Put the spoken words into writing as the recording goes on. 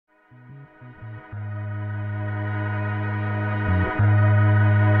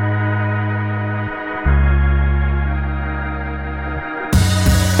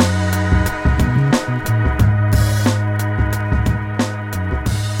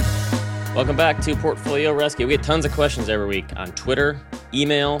Welcome back to Portfolio Rescue. We get tons of questions every week on Twitter,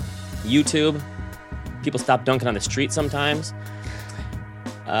 email, YouTube. People stop dunking on the street sometimes.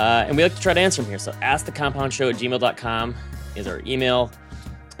 And we like to try to answer them here. So askthecompoundshow@gmail.com is our email.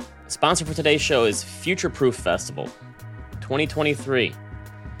 Sponsor for today's show is Future Proof Festival 2023.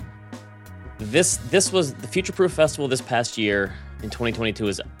 This was the Future Proof Festival this past year in 2022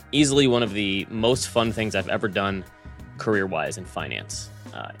 is easily one of the most fun things I've ever done career-wise in finance.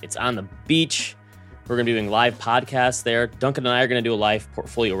 It's on the beach. We're going to be doing live podcasts there. Duncan and I are going to do a live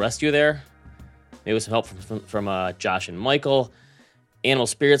portfolio rescue there. Maybe with some help from Josh and Michael. Animal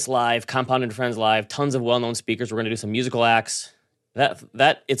Spirits Live, Compound and Friends Live, tons of well-known speakers. We're going to do some musical acts.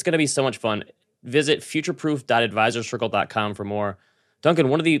 That it's going to be so much fun. Visit futureproof.advisorcircle.com for more. Duncan,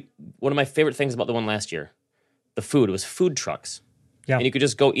 one of my favorite things about the one last year, the food, was food trucks. Yeah. And you could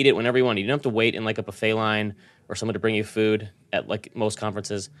just go eat it whenever you want. You didn't have to wait in like a buffet line or someone to bring you food at like most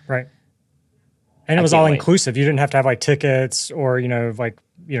conferences. Right. And it was all inclusive. You didn't have to have like tickets or,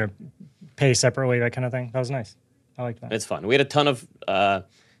 pay separately, that kind of thing. That was nice. I like that. It's fun. We had a ton of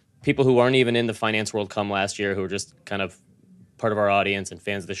people who aren't even in the finance world come last year who were just kind of part of our audience and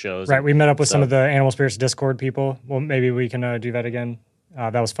fans of the shows. Right. We met up with some of the Animal Spirits Discord people. Well, maybe we can do that again.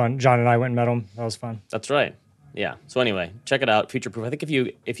 That was fun. John and I went and met them. That was fun. That's right. Yeah. So anyway, check it out. Future Proof. I think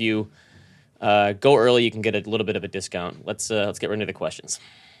if you go early, you can get a little bit of a discount. Let's get right into the questions.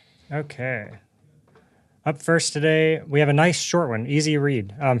 Okay. Up first today, we have a nice short one, easy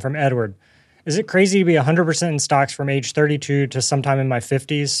read from Edward. Is it crazy to be 100% in stocks from age 32 to sometime in my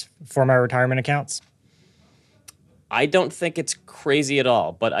 50s for my retirement accounts? I don't think it's crazy at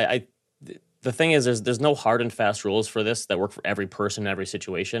all. But the thing is, there's no hard and fast rules for this that work for every person in every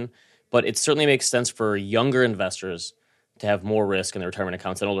situation. But it certainly makes sense for younger investors to have more risk in their retirement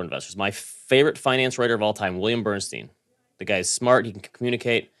accounts than older investors. My favorite finance writer of all time, William Bernstein. The guy's smart. He can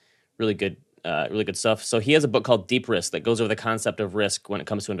communicate. Really good stuff. So he has a book called Deep Risk that goes over the concept of risk when it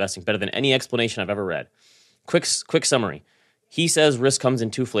comes to investing better than any explanation I've ever read. Quick summary. He says risk comes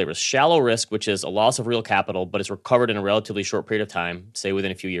in two flavors. Shallow risk, which is a loss of real capital, but is recovered in a relatively short period of time, say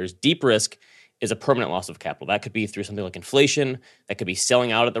within a few years. Deep risk is a permanent loss of capital. That could be through something like inflation. That could be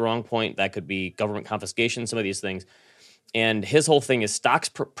selling out at the wrong point. That could be government confiscation, some of these things. And his whole thing is stocks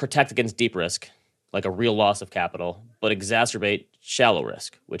protect against deep risk, like a real loss of capital, but exacerbate shallow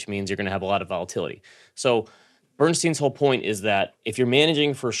risk, which means you're going to have a lot of volatility. So Bernstein's whole point is that if you're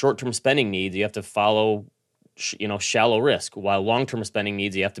managing for short-term spending needs, you have to follow shallow risk, while long-term spending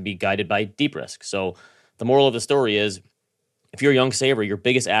needs, you have to be guided by deep risk. So the moral of the story is, if you're a young saver, your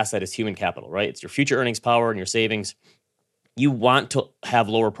biggest asset is human capital, right? It's your future earnings power and your savings. You want to have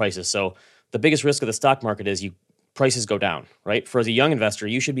lower prices. So the biggest risk of the stock market is prices go down, right? For as a young investor,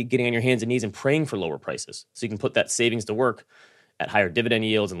 you should be getting on your hands and knees and praying for lower prices so you can put that savings to work at higher dividend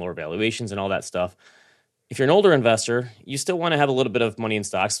yields and lower valuations and all that stuff. If you're an older investor, you still want to have a little bit of money in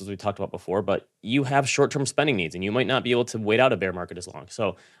stocks, as we talked about before, but you have short-term spending needs and you might not be able to wait out a bear market as long.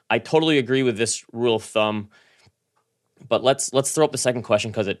 So I totally agree with this rule of thumb. But let's throw up the second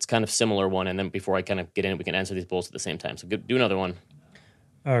question because it's kind of similar one, and then before I kind of get in, we can answer these both at the same time. So do another one.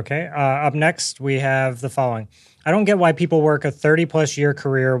 Okay. Up next, we have the following. I don't get why people work a 30-plus year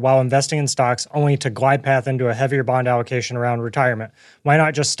career while investing in stocks only to glide path into a heavier bond allocation around retirement. Why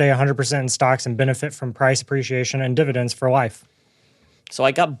not just stay 100% in stocks and benefit from price appreciation and dividends for life? So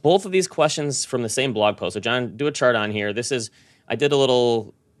I got both of these questions from the same blog post. So John, do a chart on here. I did a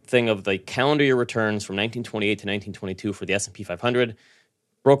little thing of the calendar year returns from 1928 to 1922 for the S&P 500,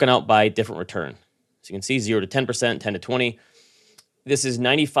 broken out by different return. So you can see 0 to 10%, 10 to 20. This is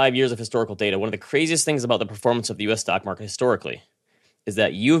 95 years of historical data. One of the craziest things about the performance of the U.S. stock market historically is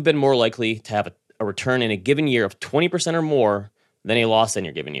that you've been more likely to have a return in a given year of 20% or more than a loss in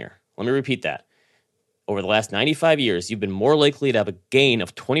your given year. Let me repeat that. Over the last 95 years, you've been more likely to have a gain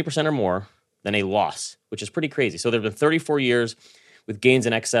of 20% or more than a loss, which is pretty crazy. So there have been 34 years with gains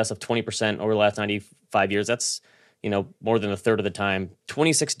in excess of 20% over the last 95 years. That's, more than a third of the time.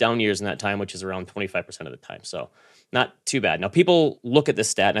 26 down years in that time, which is around 25% of the time. So not too bad. Now, people look at this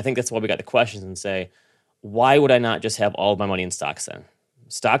stat, and I think that's why we got the questions, and say, why would I not just have all of my money in stocks then?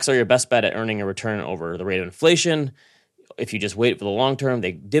 Stocks are your best bet at earning a return over the rate of inflation. If you just wait for the long term,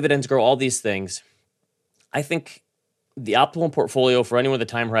 dividends grow, all these things. I think the optimal portfolio for anyone with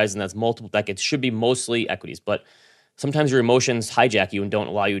a time horizon that's multiple decades should be mostly equities, but sometimes your emotions hijack you and don't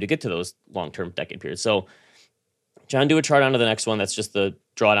allow you to get to those long-term decade periods. So, John, do a chart onto the next one. That's just the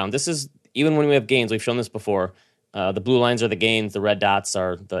drawdown. This is, even when we have gains, we've shown this before. The blue lines are the gains. The red dots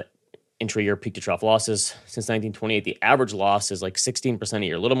are the intra-year peak-to-trough losses. Since 1928, the average loss is like 16% a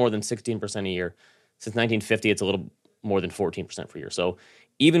year, a little more than 16% a year. Since 1950, it's a little more than 14% per year. So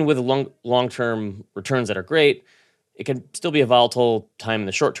even with long-term returns that are great, it can still be a volatile time in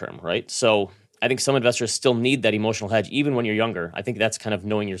the short term, right? So I think some investors still need that emotional hedge, even when you're younger. I think that's kind of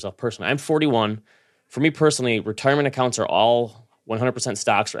knowing yourself personally. I'm 41. For me personally, retirement accounts are all 100%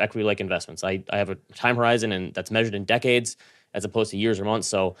 stocks or equity-like investments. I have a time horizon, and that's measured in decades as opposed to years or months.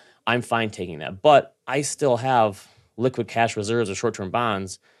 So I'm fine taking that. But I still have liquid cash reserves or short-term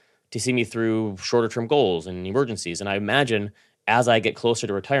bonds to see me through shorter-term goals and emergencies. And I imagine as I get closer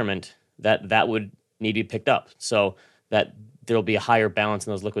to retirement, that would need to be picked up, so that there'll be a higher balance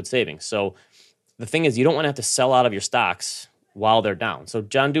in those liquid savings. So the thing is, you don't want to have to sell out of your stocks while they're down. So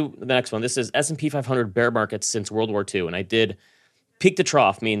John, do the next one. This is S&P 500 bear markets since World War II. And I did peak to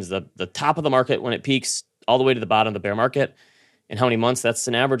trough, means the top of the market when it peaks all the way to the bottom of the bear market. And how many months? That's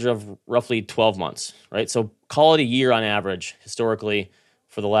an average of roughly 12 months, right? So call it a year on average historically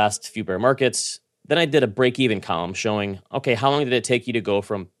for the last few bear markets. Then I did a break-even column showing, okay, how long did it take you to go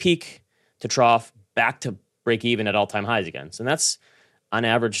from peak to trough back to break-even at all-time highs again? So that's on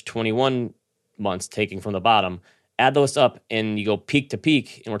average 21 months taking from the bottom. Add those up and you go peak to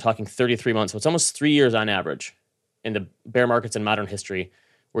peak, and we're talking 33 months. So it's almost 3 years on average in the bear markets in modern history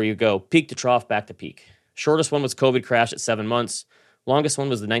where you go peak to trough, back to peak. Shortest one was COVID crash at 7 months. Longest one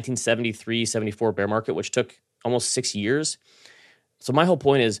was the 1973-74 bear market, which took almost 6 years. So my whole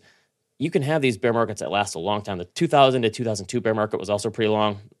point is you can have these bear markets that last a long time. The 2000 to 2002 bear market was also pretty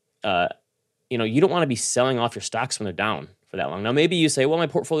long. You don't want to be selling off your stocks when they're down for that long. Now, maybe you say, well, my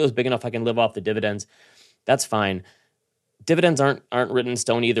portfolio is big enough I can live off the dividends. That's fine. Dividends aren't written in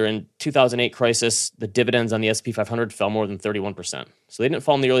stone either. In 2008 crisis, the dividends on the S&P 500 fell more than 31%. So they didn't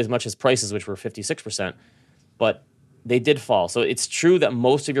fall nearly as much as prices, which were 56%, but they did fall. So it's true that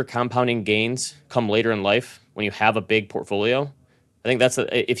most of your compounding gains come later in life when you have a big portfolio. I think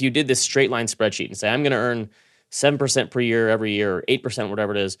if you did this straight line spreadsheet and say, I'm going to earn 7% per year every year, or 8%,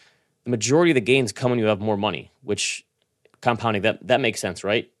 whatever it is, the majority of the gains come when you have more money, which compounding, that makes sense,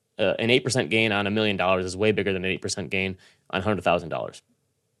 right? An 8% gain on $1 million is way bigger than an 8% gain on $100,000.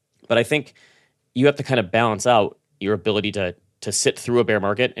 But I think you have to kind of balance out your ability to sit through a bear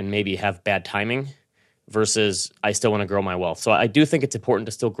market and maybe have bad timing versus I still want to grow my wealth. So I do think it's important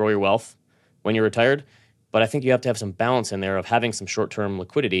to still grow your wealth when you're retired, but I think you have to have some balance in there of having some short-term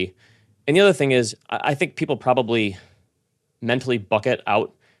liquidity. And the other thing is, I think people probably mentally bucket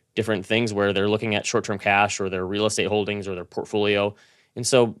out different things where they're looking at short-term cash or their real estate holdings or their portfolio. And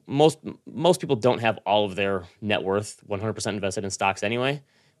so most people don't have all of their net worth 100% invested in stocks anyway.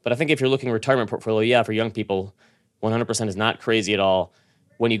 But I think if you're looking at retirement portfolio, yeah, for young people, 100% is not crazy at all.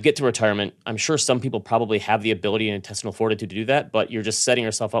 When you get to retirement, I'm sure some people probably have the ability and intestinal fortitude to do that, but you're just setting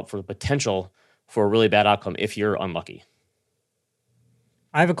yourself up for the potential for a really bad outcome if you're unlucky.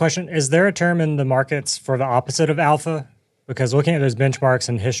 I have a question. Is there a term in the markets for the opposite of alpha? Because looking at those benchmarks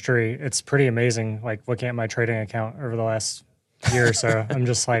in history, it's pretty amazing. Like looking at my trading account over the last year or so, I'm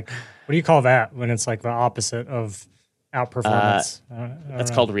just like, what do you call that when it's like the opposite of outperformance?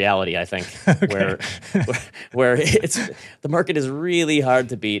 That's called reality, I think, Okay. where it's the market is really hard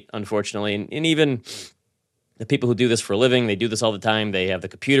to beat, unfortunately, and even the people who do this for a living, they do this all the time. They have the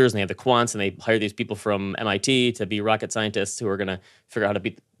computers and they have the quants, and they hire these people from MIT to be rocket scientists who are going to figure out how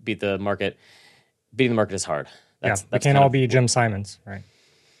to beat the market. Beating the market is hard. We can't all be Jim Simons, right?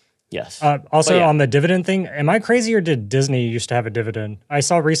 Yes. Also, on the dividend thing, am I crazy or did Disney used to have a dividend? I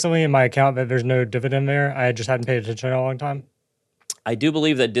saw recently in my account that there's no dividend there. I just hadn't paid attention in a long time. I do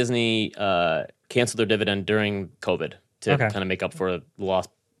believe that Disney canceled their dividend during COVID to kind of make up for the lost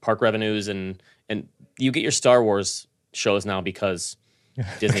park revenues, and you get your Star Wars shows now because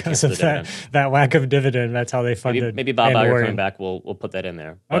Disney canceled their dividend. That lack of dividend, that's how they funded. Maybe Bob Iger coming back, we'll put that in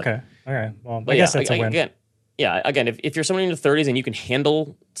there. But, okay. All right. Well, I guess that's a win. Again, if you're somebody in your 30s and you can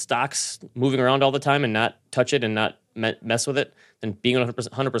handle stocks moving around all the time and not touch it and not mess with it, then being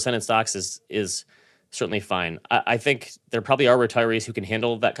 100% in stocks is certainly fine. I think there probably are retirees who can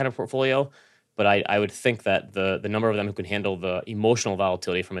handle that kind of portfolio, but I would think that the number of them who can handle the emotional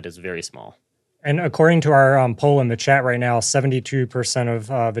volatility from it is very small. And according to our poll in the chat right now,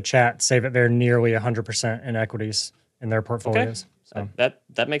 72% of the chat say that they're nearly 100% in equities in their portfolios. Okay. So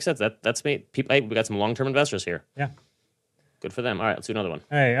that makes sense. That's me. People, we got some long-term investors here. Yeah. Good for them. All right, let's do another one.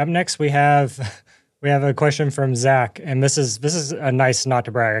 Hey, up next we have a question from Zach, and this is a nice not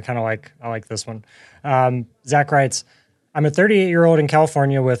to brag. I like this one. Zach writes, I'm a 38-year-old in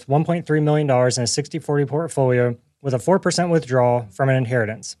California with $1.3 million in a 60-40 portfolio with a 4% withdrawal from an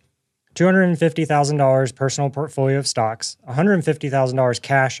inheritance. $250,000 personal portfolio of stocks, $150,000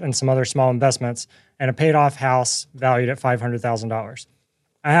 cash and some other small investments, and a paid-off house valued at $500,000.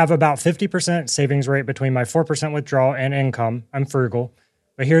 I have about 50% savings rate between my 4% withdrawal and income. I'm frugal.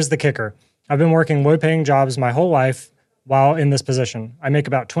 But here's the kicker. I've been working low paying jobs my whole life while in this position. I make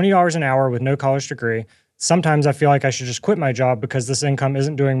about $20 an hour with no college degree. Sometimes I feel like I should just quit my job because this income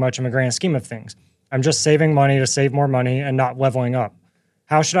isn't doing much in the grand scheme of things. I'm just saving money to save more money and not leveling up.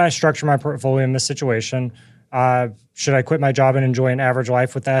 How should I structure my portfolio in this situation? Should I quit my job and enjoy an average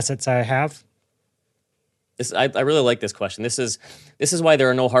life with the assets I have? I really like this question. This is why there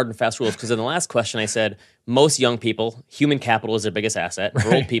are no hard and fast rules, because in the last question I said most young people, human capital is their biggest asset.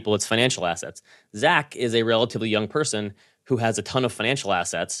 For old people, it's financial assets. Zach is a relatively young person who has a ton of financial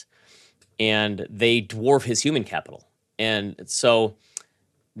assets, and they dwarf his human capital. And so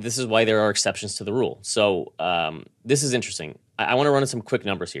this is why there are exceptions to the rule. So this is interesting. I want to run some quick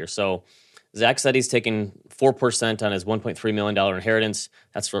numbers here. So Zach said he's taking 4% on his $1.3 million inheritance.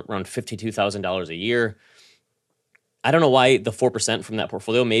 That's around $52,000 a year. I don't know why the 4% from that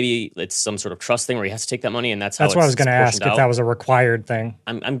portfolio. Maybe it's some sort of trust thing where he has to take that money, and that's what I was going to ask, if that was a required thing.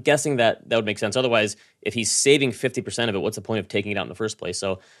 I'm guessing that would make sense. Otherwise, if he's saving 50% of it, what's the point of taking it out in the first place?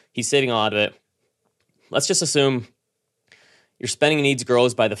 So he's saving a lot of it. Let's just assume your spending needs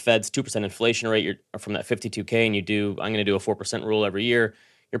grows by the Fed's 2% inflation rate from that 52K, and I'm going to do a 4% rule every year.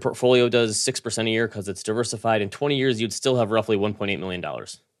 Your portfolio does 6% a year because it's diversified. In 20 years, you'd still have roughly $1.8 million.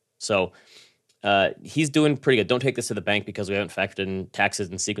 So he's doing pretty good. Don't take this to the bank because we haven't factored in taxes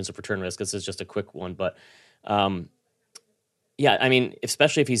and sequence of return risk. This is just a quick one. But yeah, I mean,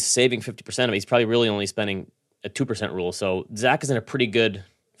 especially if he's saving 50% of it, he's probably really only spending a 2% rule. So Zach is in a pretty good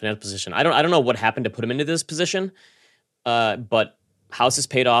financial position. I don't know what happened to put him into this position, but house is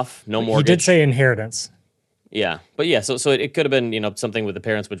paid off, no mortgage. He did say inheritance. Yeah, but yeah, so it could have been something with the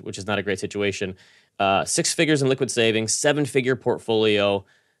parents, which is not a great situation. 6 figures in liquid savings, 7-figure portfolio.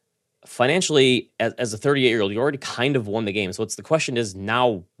 Financially, as a 38-year-old, you already kind of won the game. So the question is,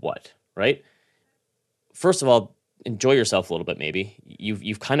 now what, right? First of all, enjoy yourself a little bit. Maybe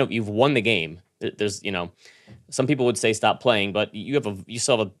you've won the game. There's some people would say stop playing, but you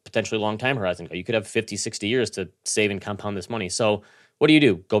still have a potentially long time horizon. You could have 50, 60 years to save and compound this money. So what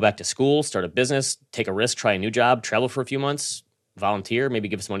do? Go back to school, start a business, take a risk, try a new job, travel for a few months, volunteer, maybe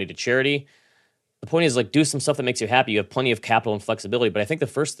give some money to charity. The point is, do some stuff that makes you happy. You have plenty of capital and flexibility. But I think the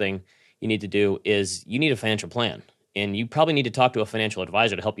first thing you need to do is you need a financial plan. And you probably need to talk to a financial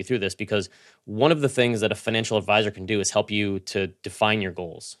advisor to help you through this, because one of the things that a financial advisor can do is help you to define your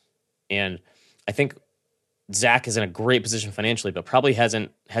goals. And I think Zach is in a great position financially, but probably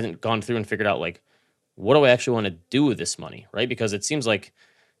hasn't gone through and figured out, what do I actually want to do with this money, right? Because it seems like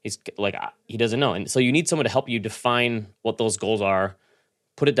he doesn't know. And so you need someone to help you define what those goals are,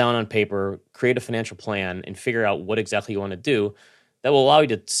 put it down on paper, create a financial plan, and figure out what exactly you want to do that will allow you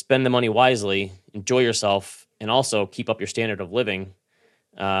to spend the money wisely, enjoy yourself, and also keep up your standard of living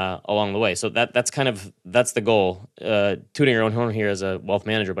along the way. So that's the goal. Tooting your own horn here as a wealth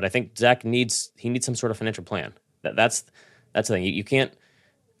manager, but I think Zach needs some sort of financial plan. That's the thing. You can't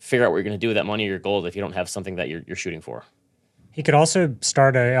figure out what you're going to do with that money or your goals if you don't have something that you're shooting for. He could also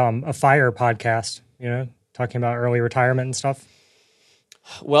start a FIRE podcast, talking about early retirement and stuff.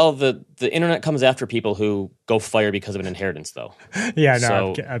 Well, the internet comes after people who go FIRE because of an inheritance, though. Yeah,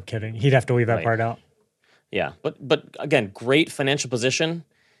 no, I'm kidding. He'd have to leave that part out. Yeah, but again, great financial position.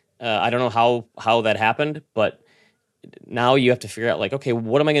 I don't know how that happened, but now you have to figure out, okay,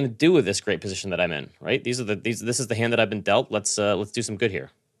 what am I going to do with this great position that I'm in? Right? This is the hand that I've been dealt. Let's do some good here.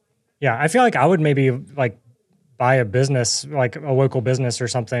 Yeah, I feel like I would maybe buy a business, like a local business or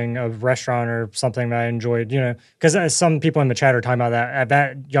something, a restaurant or something that I enjoyed, because some people in the chat are talking about that at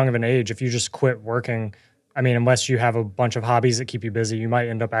that young of an age. If you just quit working, I mean, unless you have a bunch of hobbies that keep you busy, you might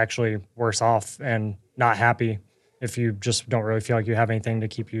end up actually worse off and not happy if you just don't really feel like you have anything to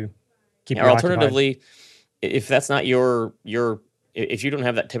keep you or alternatively, if that's not your if you don't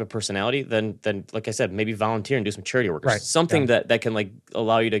have that type of personality, then like I said, maybe volunteer and do some charity work, or something that can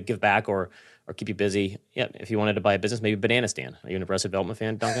allow you to give back or keep you busy. Yeah, if you wanted to buy a business, maybe Banana Stand. Are you an Arrested Development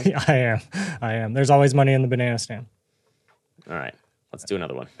fan, Duncan? Yeah, I am. There's always money in the Banana Stand. All right, let's do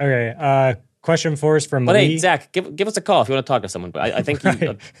another one. Okay, question 4 is from But Lee. Hey, Zach, give us a call if you want to talk to someone. But I think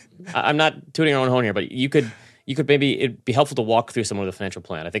I'm not tooting our own horn here, but you could maybe, it'd be helpful to walk through some of the financial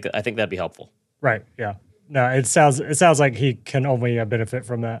plan. I think that'd be helpful. Right. Yeah. No, it sounds like he can only benefit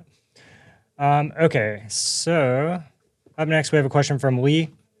from that. Okay, so up next we have a question from Lee.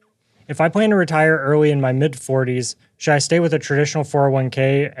 If I plan to retire early in my mid-40s, should I stay with a traditional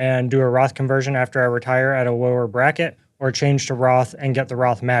 401k and do a Roth conversion after I retire at a lower bracket, or change to Roth and get the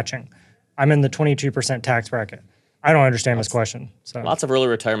Roth matching? I'm in the 22% tax bracket. I don't understand this question. So lots of early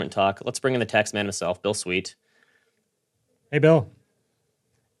retirement talk. Let's bring in the tax man himself, Bill Sweet. Hey, Bill.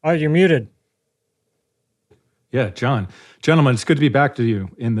 Oh, you're muted. Yeah, John. Gentlemen, it's good to be back to you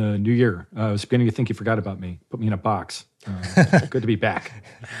in the new year. I was beginning to think you forgot about me. Put me in a box. Good to be back.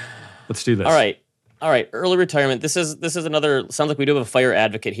 Let's do this. All right. Early retirement. This is another. Sounds like we do have a fire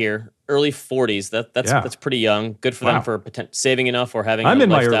advocate here. Early 40s. That's pretty young. Good for them for saving enough or having. I'm a in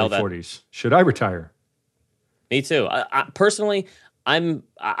my lifestyle early 40s. Should I retire? Me too. I personally,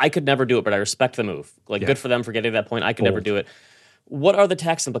 I could never do it, but I respect the move. Good for them for getting to that point. I could never do it. What are the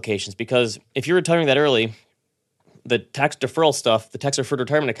tax implications? Because if you're retiring that early, the tax deferral stuff, the tax deferred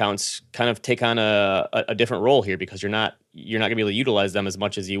retirement accounts kind of take on a different role here because you're not going to be able to utilize them as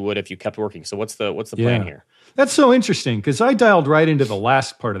much as you would if you kept working. So what's the plan here? That's so interesting because I dialed right into the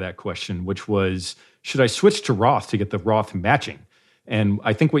last part of that question, which was, should I switch to Roth to get the Roth matching? And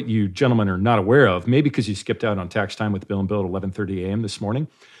I think what you gentlemen are not aware of, maybe because you skipped out on tax time with Bill and Bill at 11:30 a.m. this morning,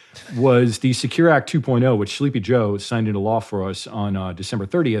 was the Secure Act 2.0, which Sleepy Joe signed into law for us on December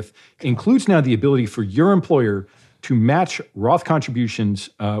 30th, includes now the ability for your employer to match Roth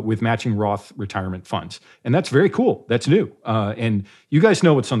contributions with matching Roth retirement funds. And that's very cool. That's new. And you guys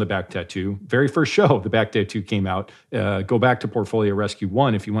know what's on the back tattoo. Very first show, the back tattoo came out. Go back to Portfolio Rescue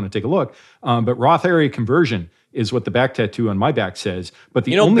 1 if you want to take a look. But Roth IRA conversion is what the back tattoo on my back says. But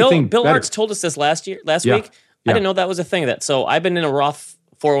the only thing Bill Arts told us this last week. I didn't know that was a thing. So I've been in a Roth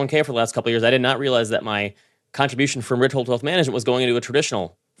 401k for the last couple of years. I did not realize that my contribution from Rithold Wealth Management was going into a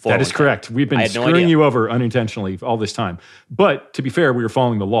traditional 401k. That is correct. We've been screwing you over unintentionally all this time. But to be fair, we were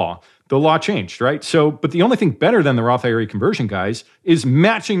following the law. The law changed, right? So, but the only thing better than the Roth IRA conversion, guys, is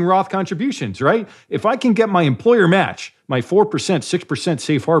matching Roth contributions, right? If I can get my employer match, my 4%, 6%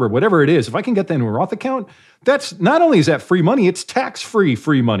 safe harbor, whatever it is, if I can get that into a Roth account, that's not only is that free money, it's tax-free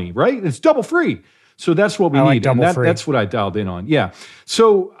free money, right? It's double free. So that's what we need. And that's what I dialed in on. Yeah.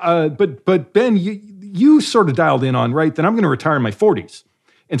 So, but Ben, you sort of dialed in on, right, that I'm going to retire in my 40s.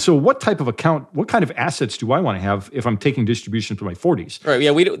 And so what type of account, what kind of assets do I want to have if I'm taking distribution to my 40s? Right.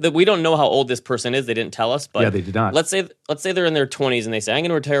 Yeah. We don't know how old this person is. They didn't tell us. But yeah, they did not. Let's say they're in their 20s and they say, I'm going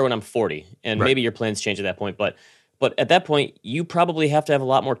to retire when I'm 40. And maybe your plans change at that point. But at that point, you probably have to have a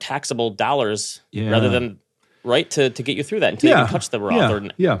lot more taxable dollars rather than, right, to get you through that until you can touch the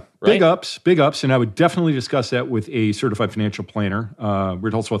Roth. Big ups. And I would definitely discuss that with a certified financial planner,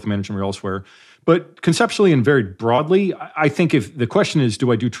 Ritholtz Wealth Management or elsewhere. But conceptually and very broadly, I think if the question is,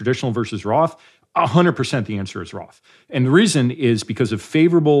 do I do traditional versus Roth? 100% the answer is Roth. And the reason is because of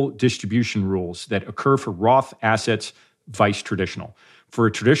favorable distribution rules that occur for Roth assets vice traditional. For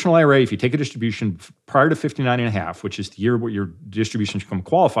a traditional IRA, if you take a distribution prior to 59 and a half, which is the year where your distributions become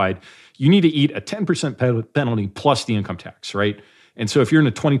qualified, you need to eat a 10% penalty plus the income tax, right? And so if you're in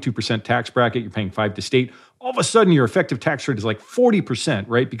a 22% tax bracket, you're paying 5% to state, all of a sudden your effective tax rate is like 40%,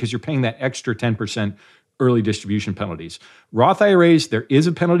 right? Because you're paying that extra 10% early distribution penalties. Roth IRAs, there is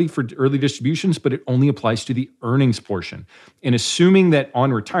a penalty for early distributions, but it only applies to the earnings portion. And assuming that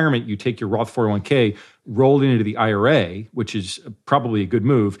on retirement, you take your Roth 401k, roll it into the IRA, which is probably a good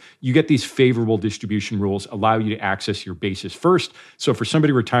move, you get these favorable distribution rules, allow you to access your basis first. So for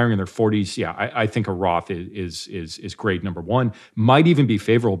somebody retiring in their 40s, I think a Roth is grade number one. Might even be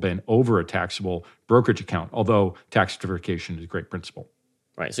favorable, Ben, over a taxable brokerage account, although tax certification is a great principle.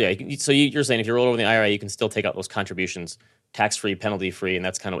 Right. So you're saying if you roll over the IRA, you can still take out those contributions tax-free, penalty-free, and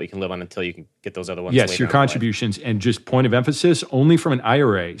that's kind of what you can live on until you can get those other ones. Yes, your contributions, and just point of emphasis, only from an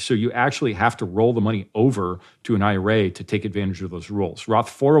IRA. So you actually have to roll the money over to an IRA to take advantage of those rules. Roth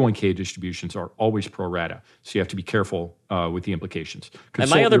 401k distributions are always pro rata, so you have to be careful with the implications. And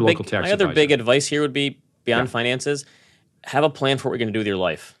my other big advice here would be, beyond finances, have a plan for what you're going to do with your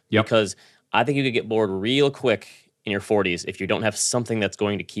life. Yep. Because I think you could get bored real quick in your 40s if you don't have something that's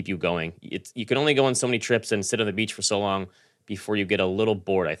going to keep you going. You can only go on so many trips and sit on the beach for so long before you get a little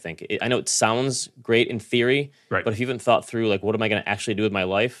bored, I think. I know it sounds great in theory, but if you haven't thought through, like, what am I going to actually do with my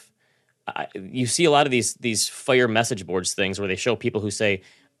life? You see a lot of these fire message boards things where they show people who say,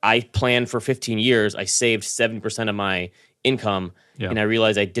 I planned for 15 years, I saved 70% of my income, and I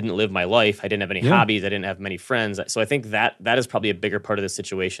realized I didn't live my life. I didn't have any hobbies. I didn't have many friends. So I think that is probably a bigger part of the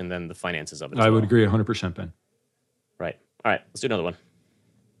situation than the finances of it. I would agree 100%, Ben. Right. All right. Let's do another one.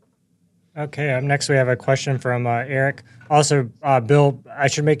 Okay. Up next, we have a question from Eric. Also, Bill, I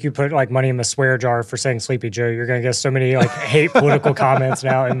should make you put like money in the swear jar for saying Sleepy Joe. You're going to get so many like hate political comments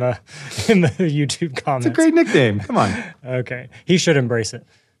now in the YouTube comments. It's a great nickname. Come on. Okay. He should embrace it.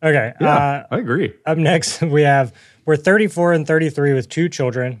 Okay. Yeah, I agree. Up next, we're 34 and 33 with 2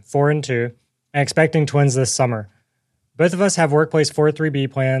 children, 4 and 2, and expecting twins this summer. Both of us have workplace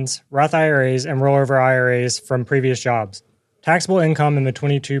 403B plans, Roth IRAs, and rollover IRAs from previous jobs. Taxable income in the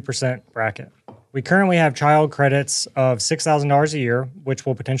 22% bracket. We currently have child credits of $6,000 a year, which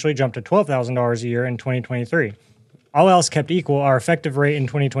will potentially jump to $12,000 a year in 2023. All else kept equal, our effective rate in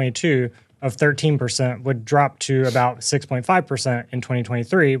 2022 of 13% would drop to about 6.5% in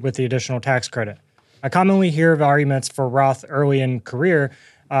 2023 with the additional tax credit. I commonly hear of arguments for Roth early in career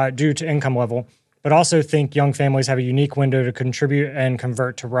due to income level, but also think young families have a unique window to contribute and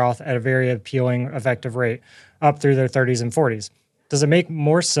convert to Roth at a very appealing effective rate up through their 30s and 40s. Does it make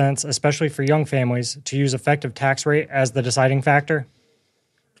more sense, especially for young families, to use effective tax rate as the deciding factor?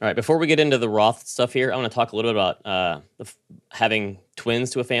 All right, before we get into the Roth stuff here, I want to talk a little bit about having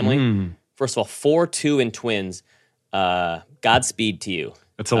twins to a family. First of all, 4, 2, and twins, Godspeed to you.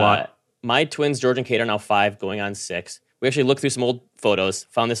 That's a lot. My twins, George and Kate, are now 5, going on 6. We actually looked through some old photos,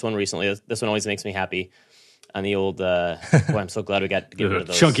 found this one recently. This one always makes me happy. On the old, boy, I'm so glad we got to get rid of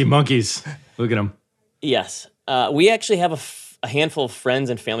those. Chunky monkeys. Look at them. Yes. We actually have a handful of friends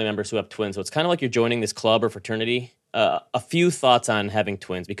and family members who have twins, so it's kind of like you're joining this club or fraternity. A few thoughts on having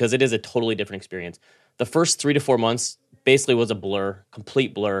twins, because it is a totally different experience. The first 3 to 4 months basically was a blur,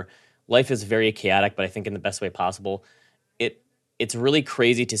 complete blur. Life is very chaotic, but I think in the best way possible. It's really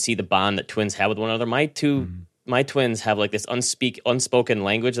crazy to see the bond that twins have with one another. My twins have like this unspoken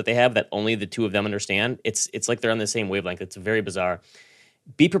language that they have that only the two of them understand. It's like they're on the same wavelength. It's very bizarre.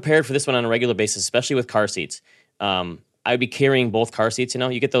 Be prepared for this one on a regular basis, especially with car seats. I would be carrying both car seats.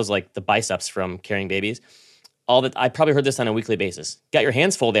 You get those like the biceps from carrying babies. I probably heard this on a weekly basis. Got your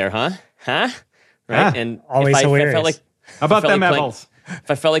hands full there, huh? Right? And always hilarious. I felt like, how about them apples? If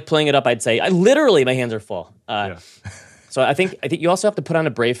I felt like playing it up, I'd say, my hands are full. So I think you also have to put on a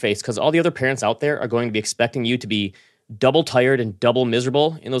brave face, because all the other parents out there are going to be expecting you to be double tired and double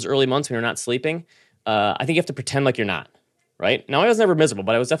miserable in those early months when you're not sleeping. I think you have to pretend like you're not, right? Now, I was never miserable,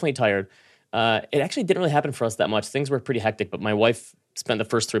 but I was definitely tired. It actually didn't really happen for us that much. Things were pretty hectic, but my wife spent the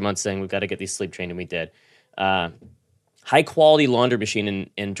first 3 months saying, we've got to get these sleep trained, and we did. High quality laundry machine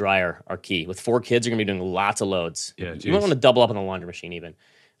and dryer are key. With 4 kids, you're going to be doing lots of loads. Yeah, you might want to double up on the laundry machine even.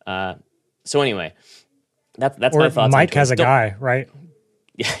 So anyway, that's my thoughts. Mike has a guy, right?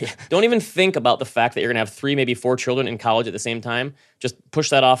 Yeah. Don't even think about the fact that you're going to have 3, maybe 4 children in college at the same time. Just push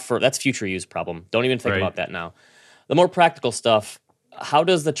that off that's future use problem. Don't even think about that now. The more practical stuff, how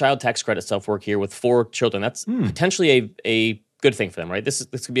does the child tax credit stuff work here with 4 children? That's potentially a good thing for them, right? This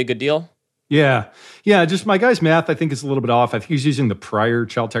could be a good deal. Yeah. Just my guy's math, I think, is a little bit off. I think he's using the prior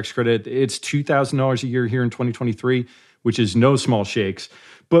child tax credit. It's $2,000 a year here in 2023, which is no small shakes.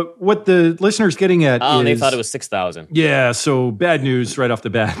 But what the listener's getting at is... they thought it was $6,000. Yeah, so bad news right off the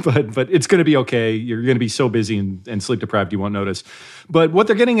bat, but it's going to be okay. You're going to be so busy and sleep deprived you won't notice. But what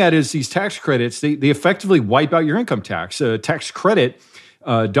they're getting at is these tax credits, they effectively wipe out your income tax. A tax credit,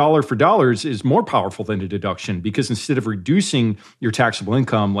 dollar for dollars, is more powerful than a deduction, because instead of reducing your taxable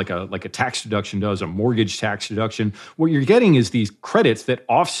income like a tax deduction does, a mortgage tax deduction, what you're getting is these credits that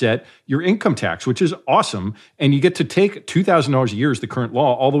offset your income tax, which is awesome. And you get to take $2,000 a year is the current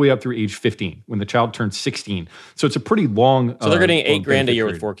law all the way up through age 15 when the child turns 16. So it's a pretty long. So they're getting $8,000 a year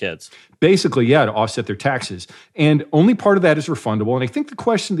with 4 kids. Basically, yeah, to offset their taxes. And only part of that is refundable. And I think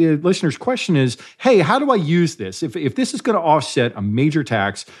the listener's question is, hey, how do I use this? If this is going to offset a major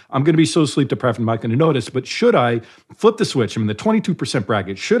tax, I'm going to be so sleep deprived I'm not going to notice. But should I flip the switch? I'm in the 22%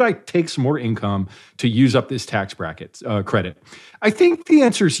 bracket. Should I take some more income to use up this tax bracket credit? I think the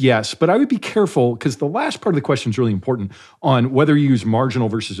answer is yes, but I would be careful, because the last part of the question is really important on whether you use marginal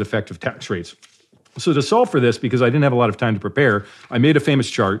versus effective tax rates. So to solve for this, because I didn't have a lot of time to prepare, I made a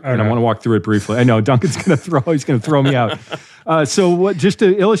famous chart, and I want to walk through it briefly. I know Duncan's going to throw me out. Just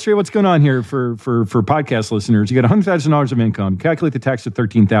to illustrate what's going on here for podcast listeners, you got $100,000 of income. Calculate the tax at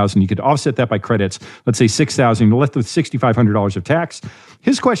 $13,000. You could offset that by credits. Let's say $6,000. You're left with $6,500 of tax.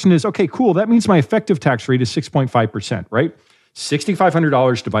 His question is, okay, cool. That means my effective tax rate is 6.5%, right?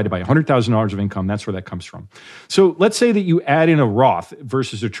 $6,500 divided by $100,000 of income. That's where that comes from. So let's say that you add in a Roth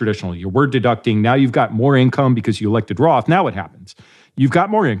versus a traditional. We're deducting. Now you've got more income because you elected Roth. Now what happens? You've got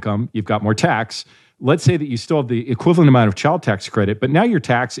more income. You've got more tax. Let's say that you still have the equivalent amount of child tax credit, but now your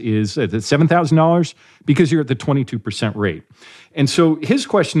tax is at $7,000 because you're at the 22% rate. And so his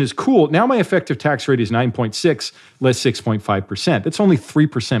question is, cool, now my effective tax rate is 9.6 less 6.5%. That's only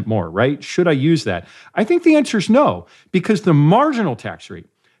 3% more, right? Should I use that? I think the answer is no, because the marginal tax rate,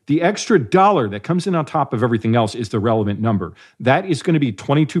 the extra dollar that comes in on top of everything else, is the relevant number. That is going to be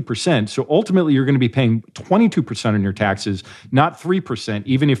 22%. So ultimately, you're going to be paying 22% on your taxes, not 3%,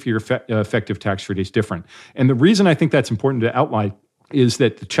 even if your effective tax rate is different. And the reason I think that's important to outline is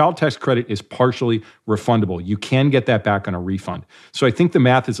that the child tax credit is partially refundable. You can get that back on a refund. So I think the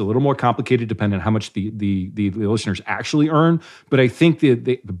math is a little more complicated depending on how much the listeners actually earn. But I think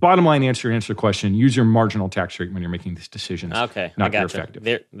the bottom line answer to the question, use your marginal tax rate when you're making these decisions. Okay, not I got your you.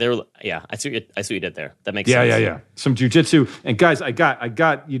 effective. I see what you did there. That makes sense. Yeah. Some jujitsu. And guys, I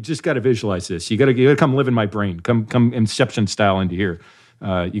got. You just got to visualize this. You got to come live in my brain. Come Inception style into here.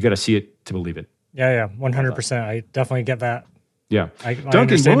 You got to see it to believe it. Yeah, 100%. I definitely get that. Yeah.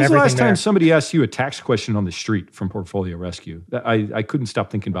 Duncan, when was the last time there. somebody asked you a tax question on the street from Portfolio Rescue? I couldn't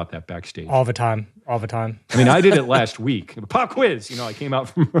stop thinking about that backstage. All the time. I mean, I did it last week. Pop quiz. I came out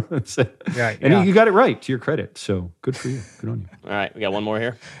from right, and you got it right, to your credit. So good for you. Good on you. All right, we got one more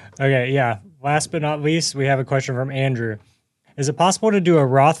here. Okay, yeah. Last but not least, we have a question from Andrew. Is it possible to do a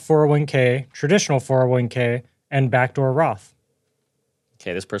Roth 401k, traditional 401k, and backdoor Roth?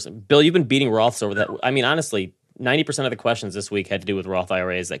 Okay, this person, Bill, you've been beating Roths over that. I mean, honestly, 90% of the questions this week had to do with Roth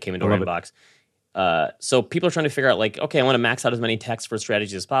IRAs that came into our inbox. So people are trying to figure out, like, okay, I want to max out as many tax-deferred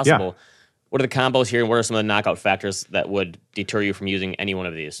strategies as possible. Yeah. What are the combos here, and what are some of the knockout factors that would deter you from using any one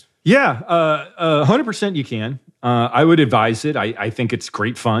of these? Yeah, 100% you can. I would advise it. I think it's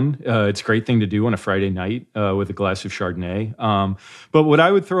great fun. It's a great thing to do on a Friday night with a glass of Chardonnay. But what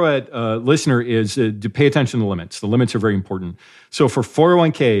I would throw at a listener is to pay attention to the limits. The limits are very important. So for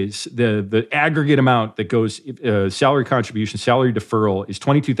 401ks, the aggregate amount that goes salary contribution, salary deferral is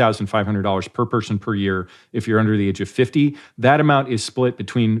 $22,500 per person per year if you're under the age of 50. That amount is split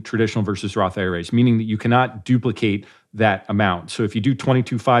between traditional versus Roth IRAs, meaning that you cannot duplicate that amount. So if you do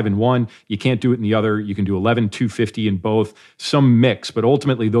 22.5 in one, you can't do it in the other. You can do 11.250 in both, some mix, but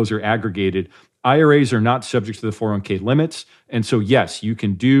ultimately those are aggregated. IRAs are not subject to the 401k limits. And so, yes, you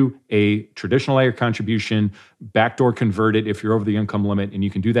can do a traditional IRA contribution, backdoor convert it if you're over the income limit, and you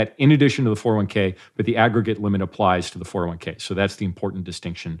can do that in addition to the 401k, but the aggregate limit applies to the 401k. So that's the important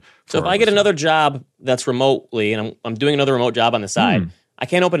distinction. So if I get another job that's remotely, and I'm doing another remote job on the side, I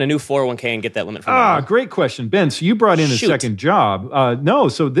can't open a new 401k and get that limit from great question, Ben. So you brought in a second job. No,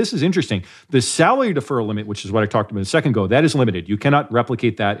 so this is interesting. The salary deferral limit, which is what I talked about a second ago, that is limited. You cannot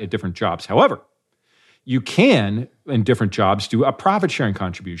replicate that at different jobs. However, you can, in different jobs, do a profit-sharing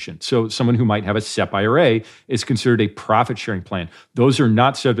contribution. So someone who might have a SEP IRA is considered a profit-sharing plan. Those are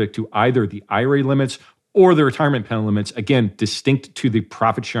not subject to either the IRA limits or the retirement penalty limits, again, distinct to the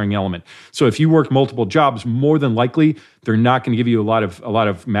profit-sharing element. So if you work multiple jobs, more than likely, they're not going to give you a lot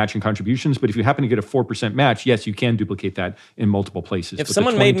of matching contributions. But if you happen to get a 4% match, yes, you can duplicate that in multiple places. If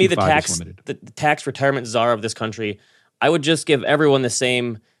someone made me the tax retirement czar of this country, I would just give everyone the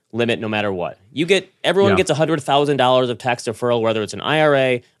same limit no matter what. Everyone gets $100,000 of tax deferral, whether it's an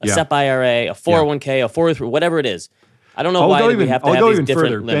IRA, a SEP IRA, a 401k, a 403, whatever it is. I don't know why we have to have these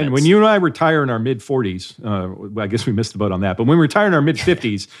different limits. Ben, when you and I retire in our mid-40s, I guess we missed the boat on that, but when we retire in our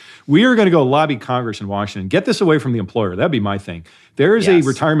mid-50s, we are going to go lobby Congress in Washington. Get this away from the employer. That'd be my thing. There is a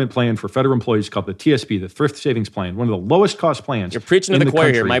retirement plan for federal employees called the TSP, the Thrift Savings Plan, one of the lowest cost plans. You're preaching to the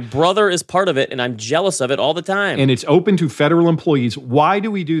choir here. My brother is part of it, and I'm jealous of it all the time. And it's open to federal employees. Why do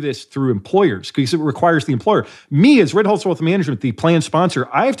we do this through employers? Because it requires the employer. Me, as Ritholtz Wealth Management, the plan sponsor,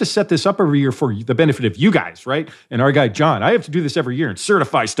 I have to set this up every year for the benefit of you guys, right? And our guy, John. I have to do this every year and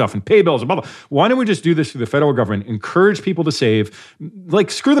certify stuff and pay bills and blah, blah. Why don't we just do this through the federal government, encourage people to save?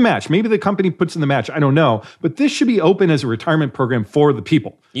 Like, screw the match. Maybe the company puts in the match. I don't know. But this should be open as a retirement program for the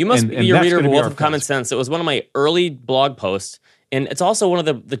people. You must be a reader of Wealth of Common Sense. It was one of my early blog posts, and it's also one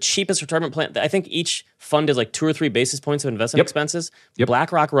of the cheapest retirement plans. I think each fund is like 2 or 3 basis points of investment expenses.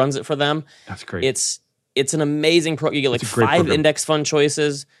 BlackRock runs it for them. That's great. It's an amazing program. You get like 5 program. Index fund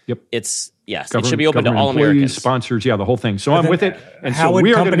choices. Yep. It should be open to all Americans. Sponsors, the whole thing. So I'm with it. And how so would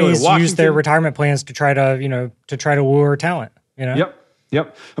we are going to go to Washington. Use their retirement plans to try to lure talent?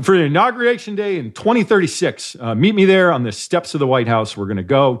 Yep. For the inauguration day in 2036, meet me there on the steps of the White House. We're going to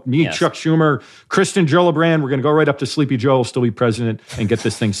go meet Chuck Schumer, Kristen Gillibrand. We're going to go right up to Sleepy Joe, will still be president, and get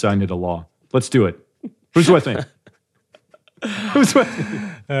this thing signed into law. Let's do it. Who's with me? Who's with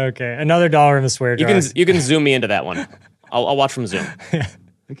me? Okay, another dollar in the swear jar. You can zoom me into that one. I'll watch from Zoom. I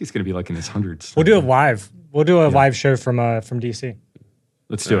think he's going to be like in his hundreds. We'll do it live. We'll do a live show from DC.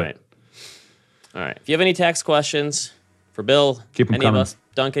 Let's do it. All right. If you have any tax questions for Bill, keep them any coming. of us,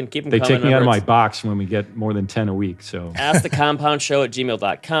 Duncan, keep them they coming. They take me out of my box when we get more than 10 a week. So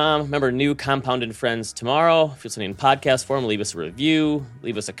askthecompoundshow@gmail.com. Remember, new Compound and Friends tomorrow. If you're listening in podcast form, leave us a review.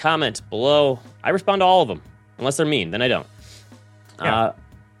 Leave us a comment below. I respond to all of them. Unless they're mean, then I don't. Yeah.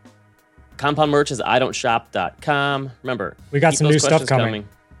 Compound merch is idon'tshop.com. Remember, we got some new stuff coming.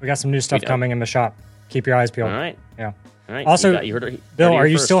 We got some new stuff coming in the shop. Keep your eyes peeled. All right. Yeah. All right. Also, Bill, are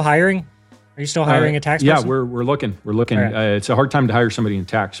you still hiring? Are you still hiring a tax Yeah, person? we're looking. We're looking. Right. It's a hard time to hire somebody in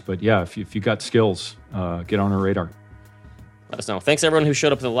tax, but yeah, if you got skills, get on our radar. Let us know. Thanks everyone who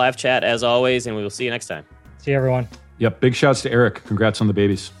showed up in the live chat as always, and we will see you next time. See you, everyone. Yep. Big shouts to Eric. Congrats on the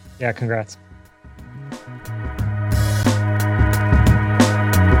babies. Yeah, congrats.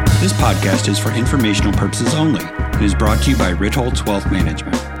 This podcast is for informational purposes only and is brought to you by Ritholtz Wealth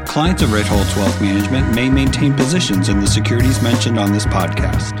Management. Clients of Ritholtz Wealth Management may maintain positions in the securities mentioned on this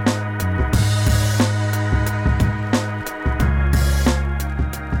podcast.